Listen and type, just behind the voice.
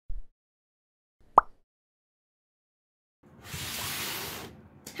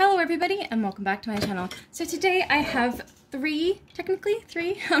Hello everybody and welcome back to my channel. So today I have technically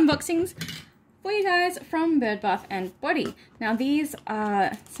three unboxings for you guys from Bird Bath and Body. Now these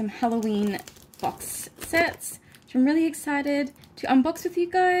are some Halloween box sets which I'm really excited to unbox with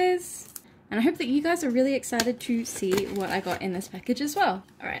you guys. And I hope that you guys are really excited to see what I got in this package as well.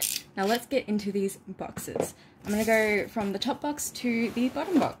 Alright, now let's get into these boxes. I'm going to go from the top box to the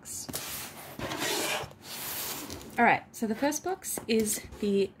bottom box. Alright, so the first box is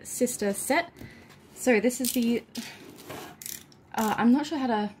the sister set. So this is the, I'm not sure how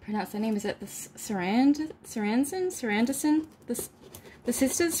to pronounce their name. Is it the Sarandson? The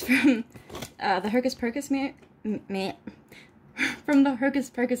sisters from the Hocus Pocus from the Hocus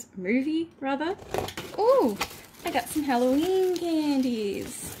Pocus movie, rather. Oh, I got some Halloween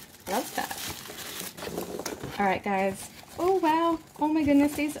candies. Love that. Alright guys. Oh wow. Oh my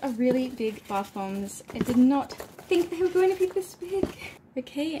goodness, these are really big bath bombs. I did not think they were going to be this big.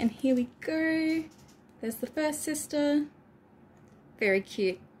 Okay, and here we go. There's the first sister. Very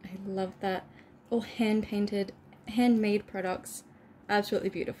cute. I love that. All hand-painted, handmade products. Absolutely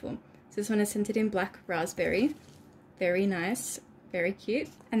beautiful. So this one is scented in black raspberry. Very nice. Very cute.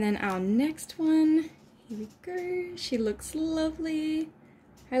 And then our next one. Here we go. She looks lovely.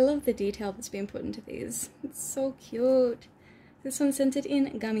 I love the detail that's been put into these. It's so cute. This one's scented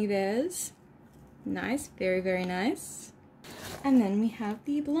in gummy bears. Nice, very, very nice. And then we have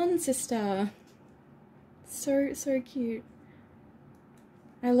the blonde sister. So, so cute.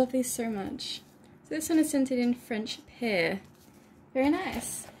 I love these so much. So this one is scented in French pear. Very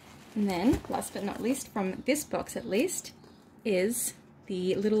nice. And then, last but not least, from this box at least, is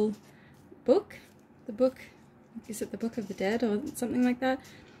the little book. The book, is it the Book of the Dead or something like that?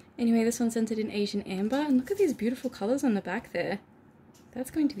 Anyway, this one's scented in Asian amber. And look at these beautiful colors on the back there.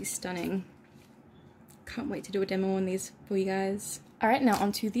 That's going to be stunning. Can't wait to do a demo on these for you guys. Alright, now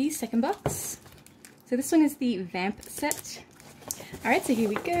onto the second box. So this one is the Vamp set. Alright, so here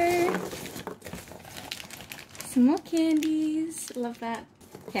we go. Some more candies. Love that.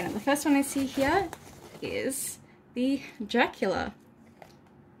 Okay, now the first one I see here is the Dracula.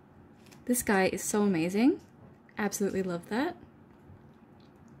 This guy is so amazing. Absolutely love that.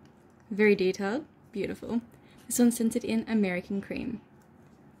 Very detailed. Beautiful. This one's scented in American Cream.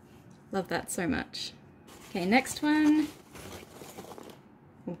 Love that so much. Okay, next one.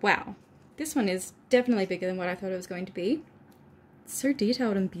 Wow. This one is definitely bigger than what I thought it was going to be. It's so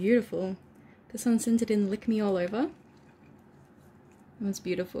detailed and beautiful. This one's scented in Lick Me All Over. That one's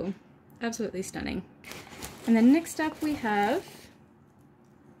beautiful. Absolutely stunning. And then next up we have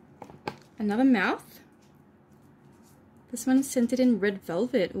another mouth. This one's scented in Red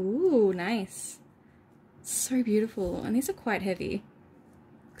Velvet. Ooh, nice. So beautiful. And these are quite heavy.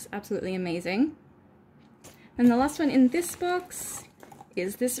 Looks absolutely amazing. And the last one in this box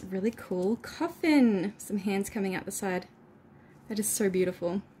is this really cool coffin. Some hands coming out the side. That is so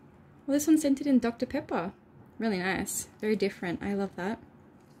beautiful. Well, this one's scented in Dr. Pepper. Really nice. Very different. I love that.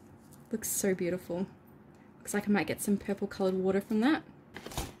 Looks so beautiful. Looks like I might get some purple coloured water from that.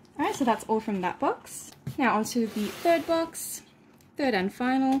 Alright, so that's all from that box. Now onto the third box. Third and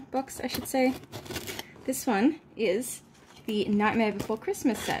final box, I should say. This one is the Nightmare Before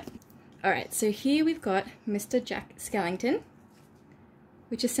Christmas set. Alright, so here we've got Mr. Jack Skellington,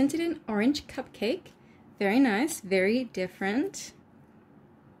 which is scented in Orange Cupcake. Very nice, very different.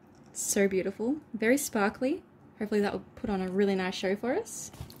 So beautiful, very sparkly. Hopefully that will put on a really nice show for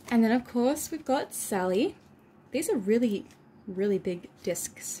us. And then of course we've got Sally. These are really, really big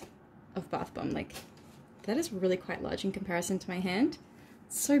discs of bath bomb. Like, that is really quite large in comparison to my hand.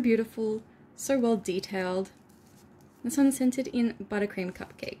 So beautiful, so well detailed. This one's scented in Buttercream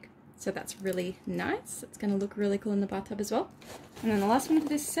Cupcake. So that's really nice. It's going to look really cool in the bathtub as well. And then the last one for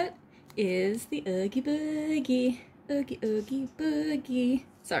this set is the Oogie Boogie. Oogie Oogie Boogie.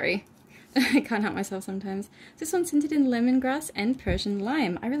 Sorry, I can't help myself sometimes. This one's scented in Lemongrass and Persian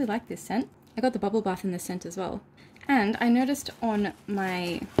Lime. I really like this scent. I got the bubble bath in this scent as well. And I noticed on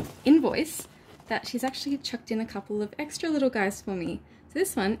my invoice that she's actually chucked in a couple of extra little guys for me. So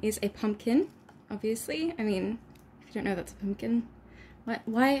this one is a pumpkin, obviously. I mean, if you don't know that's a pumpkin,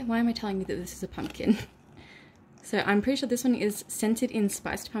 why am I telling you that this is a pumpkin? So I'm pretty sure this one is scented in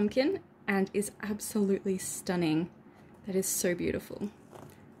Spiced Pumpkin and is absolutely stunning. That is so beautiful.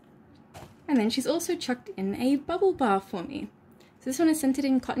 And then she's also chucked in a bubble bath for me. So this one is scented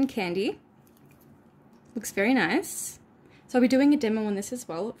in Cotton Candy. Looks very nice. So I'll be doing a demo on this as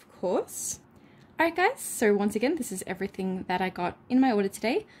well, of course. Alright guys, so once again, this is everything that I got in my order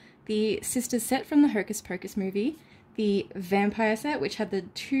today. The Sisters set from the Hocus Pocus movie, the Vampire set, which had the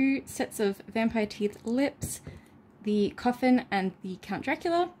 2 sets of vampire teeth lips, the Coffin and the Count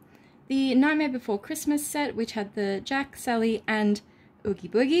Dracula, the Nightmare Before Christmas set, which had the Jack, Sally, and Oogie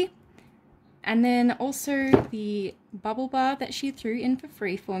Boogie, and then also the bubble bar that she threw in for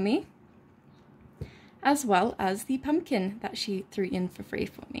free for me, as well as the pumpkin that she threw in for free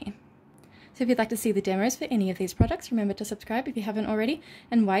for me. So if you'd like to see the demos for any of these products, remember to subscribe if you haven't already,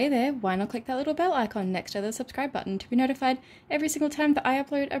 and while you're there, why not click that little bell icon next to the subscribe button to be notified every single time that I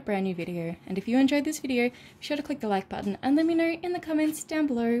upload a brand new video. And if you enjoyed this video, be sure to click the like button and let me know in the comments down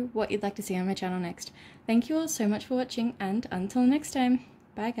below what you'd like to see on my channel next. Thank you all so much for watching, and until next time,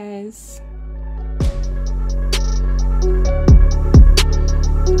 bye guys!